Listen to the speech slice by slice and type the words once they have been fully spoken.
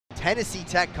Tennessee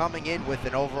Tech coming in with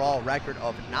an overall record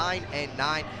of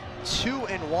 9-9,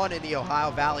 2-1 in the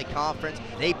Ohio Valley Conference.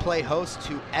 They play host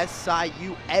to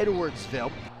SIU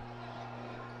Edwardsville.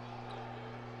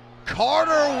 Carter,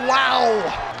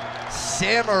 wow!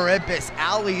 Samaripis,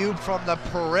 alley-oop from the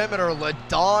perimeter.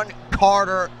 LaDon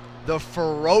Carter, the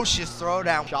ferocious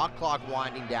throwdown. Shot clock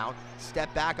winding down.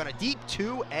 Step back on a deep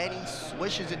two, and he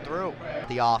swishes it through.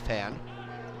 The offhand.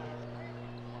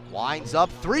 Winds up,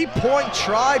 three-point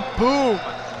try, boom!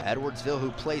 Edwardsville,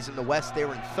 who plays in the West, they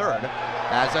were in third,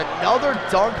 has another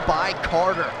dunk by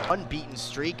Carter. Unbeaten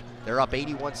streak, they're up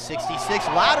 81-66.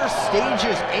 Latter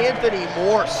stages, Anthony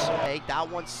Morse. Take that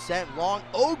one sent long.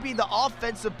 Ogby, the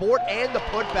offensive board, and the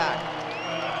putback.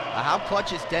 How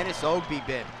clutch has Dennis Ogby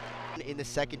been? In the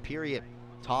second period,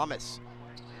 Thomas.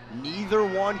 Neither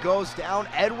one goes down.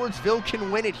 Edwardsville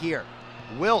can win it here.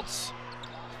 Wiltz.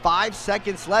 5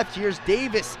 seconds left. Here's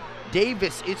Davis.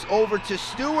 Davis, it's over to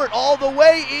Stewart all the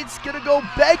way. It's going to go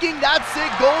begging. That's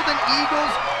it. Golden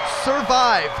Eagles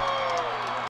survive.